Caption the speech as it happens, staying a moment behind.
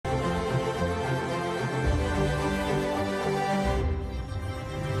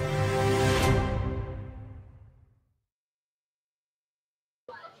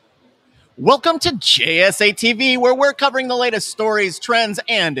Welcome to JSA TV, where we're covering the latest stories, trends,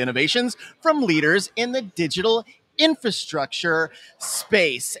 and innovations from leaders in the digital infrastructure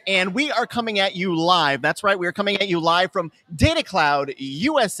space. And we are coming at you live. That's right, we are coming at you live from Datacloud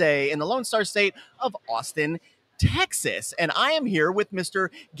USA in the Lone Star State of Austin, Texas. And I am here with Mr.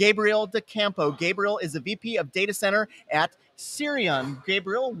 Gabriel del Campo. Gabriel is the VP of Data Center at Cirion.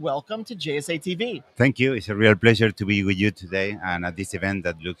 Gabriel, welcome to JSA TV. Thank you. It's a real pleasure to be with you today and at this event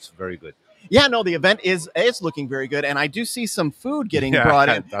that looks very good. Yeah, no, the event is looking very good, and I do see some food getting Yeah, brought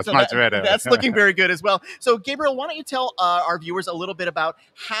in. that's So much better. That's looking very good as well. So, Gabriel, why don't you tell our viewers a little bit about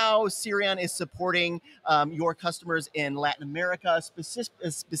how Cirion is supporting your customers in Latin America,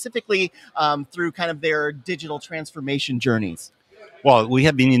 specifically through kind of their digital transformation journeys? Well, we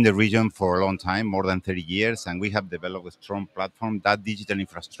have been in the region for a long time, more than 30 years, and we have developed a strong platform. That digital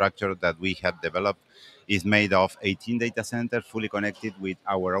infrastructure that we have developed is made of 18 data centers, fully connected with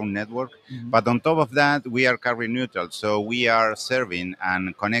our own network. But on top of that, we are carrier neutral. So we are serving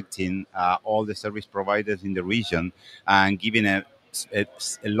and connecting all the service providers in the region and giving a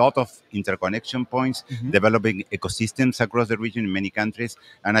lot of interconnection points, developing ecosystems across the region in many countries.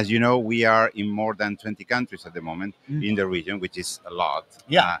 And as you know, we are in more than 20 countries at the moment in the region, which is a lot.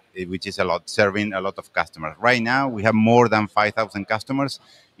 Yeah. Which is a lot, serving a lot of customers. Right now, we have more than 5,000 customers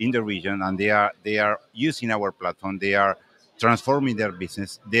in the region, and they are using our platform. They are transforming their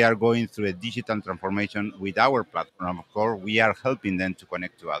business. They are going through a digital transformation with our platform. Of course, we are helping them to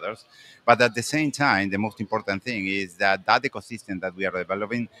connect to others. But at the same time, the most important thing is that ecosystem that we are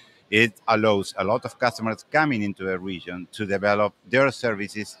developing, it allows a lot of customers coming into a region to develop their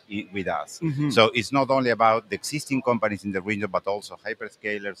services with us. So it's not only about the existing companies in the region, but also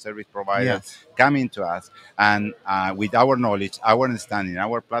hyperscalers, service providers coming to us. And with our knowledge, our understanding,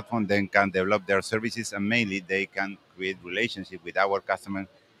 our platform then can develop their services, and mainly they can create relationship with our customers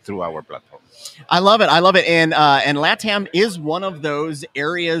through our platform. I love it. I love it. And LatAm is one of those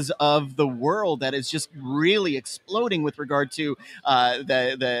areas of the world that is just really exploding with regard to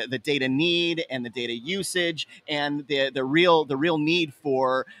the data need and the data usage and the real need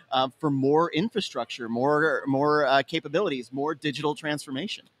for more infrastructure, more capabilities, more digital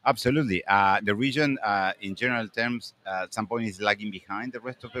transformation. Absolutely. The region, in general terms, at some point is lagging behind the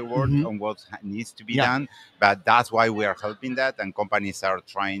rest of the world on what needs to be done. But that's why we are helping that, and companies are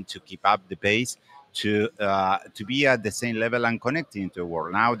trying to keep up the pace to be at the same level and connecting to the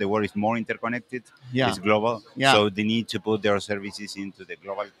world. Now the world is more interconnected. It's global. So they need to put their services into the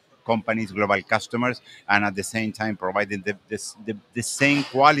global companies, global customers, and at the same time providing the same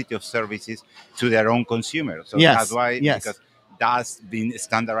quality of services to their own consumers. So that's why, because that's been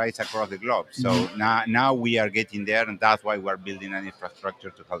standardized across the globe. So now we are getting there, and that's why we're building an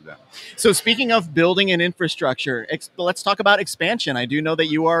infrastructure to help them. So speaking of building an infrastructure, let's talk about expansion. I do know that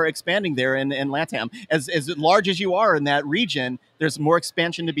you are expanding there in LatAm. As large as you are in that region, there's more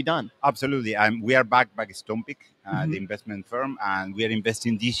expansion to be done. Absolutely. We are backed by Stonepeak, the investment firm, and we are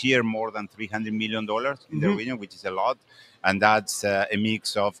investing this year more than $300 million in the region, which is a lot. And that's a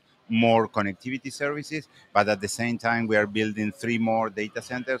mix of more connectivity services, but at the same time, we are building 3 more data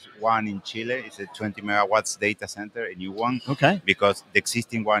centers. One in Chile, it's a 20 megawatts data center, a new one, because the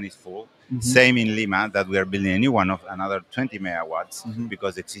existing one is full. Same in Lima, that we are building a new one of another 20 megawatts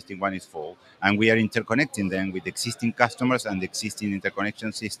because the existing one is full. And we are interconnecting them with existing customers and existing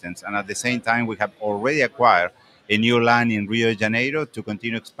interconnection systems. And at the same time, we have already acquired a new land in Rio de Janeiro to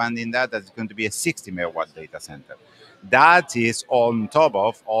continue expanding that. That's going to be a 60 megawatt data center. That is on top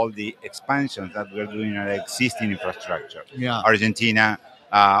of all the expansions that we're doing in our existing infrastructure. Argentina,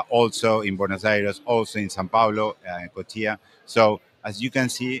 also in Buenos Aires, also in Sao Paulo, Cotia. So as you can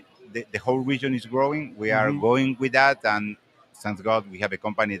see, the whole region is growing. We are going with that, and thank God we have a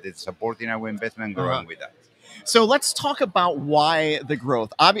company that's supporting our investment and growing with that. So let's talk about why the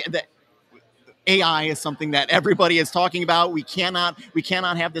growth. AI is something that everybody is talking about. We cannot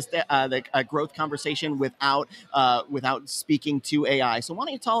have this growth conversation without speaking to AI. So why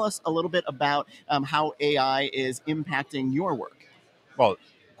don't you tell us a little bit about how AI is impacting your work? Well,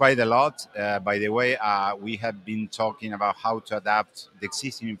 quite a lot. By the way, we have been talking about how to adapt the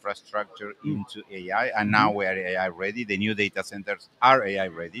existing infrastructure into AI, and now we are AI ready. The new data centers are AI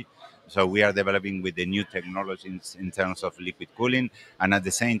ready. So we are developing with the new technologies in terms of liquid cooling, and at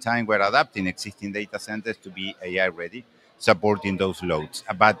the same time, we're adapting existing data centers to be AI ready, supporting those loads.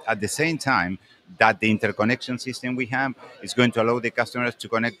 But at the same time, that the interconnection system we have is going to allow the customers to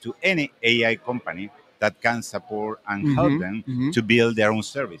connect to any AI company that can support and help them to build their own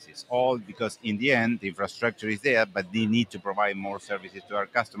services. All because in the end, the infrastructure is there, but they need to provide more services to our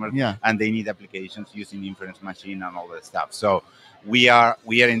customers, and they need applications using inference machine and all that stuff. So we are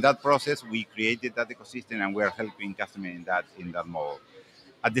in that process. We created that ecosystem, and we are helping customers in that model.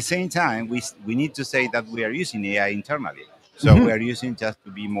 At the same time, we need to say that we are using AI internally. So we are using just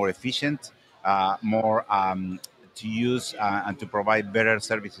to be more efficient, more to use and to provide better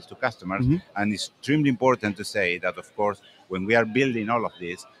services to customers. And it's extremely important to say that, of course, when we are building all of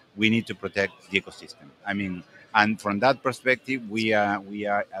this, we need to protect the ecosystem. I mean, and from that perspective, we are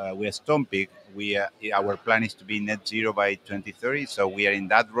Stonepeak. Our plan is to be net zero by 2030. So we are in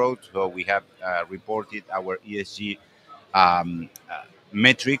that road. So we have reported our ESG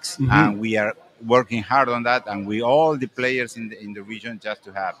metrics, and we are working hard on that. And we all the players in the region just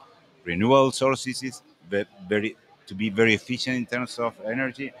to have renewable sources, but to be very efficient in terms of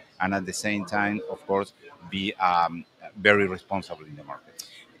energy, and at the same time, of course, be very responsible in the market.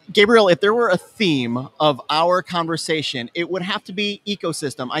 Gabriel, if there were a theme of our conversation, it would have to be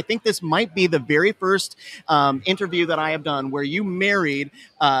ecosystem. I think this might be the very first interview that I have done where you married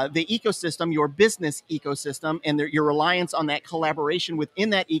the ecosystem, your business ecosystem, and your reliance on that collaboration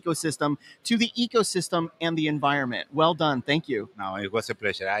within that ecosystem to the ecosystem and the environment. Well done. Thank you. No, it was a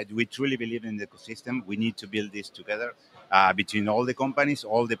pleasure. We truly believe in the ecosystem. We need to build this together between all the companies,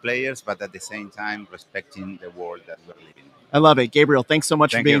 all the players, but at the same time, respecting the world that we're living in. I love it. Gabriel, thanks so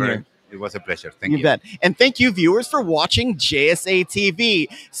much for being here. It was a pleasure. Thank you. You bet. And thank you, viewers, for watching JSA TV.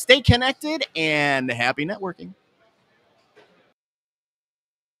 Stay connected and happy networking.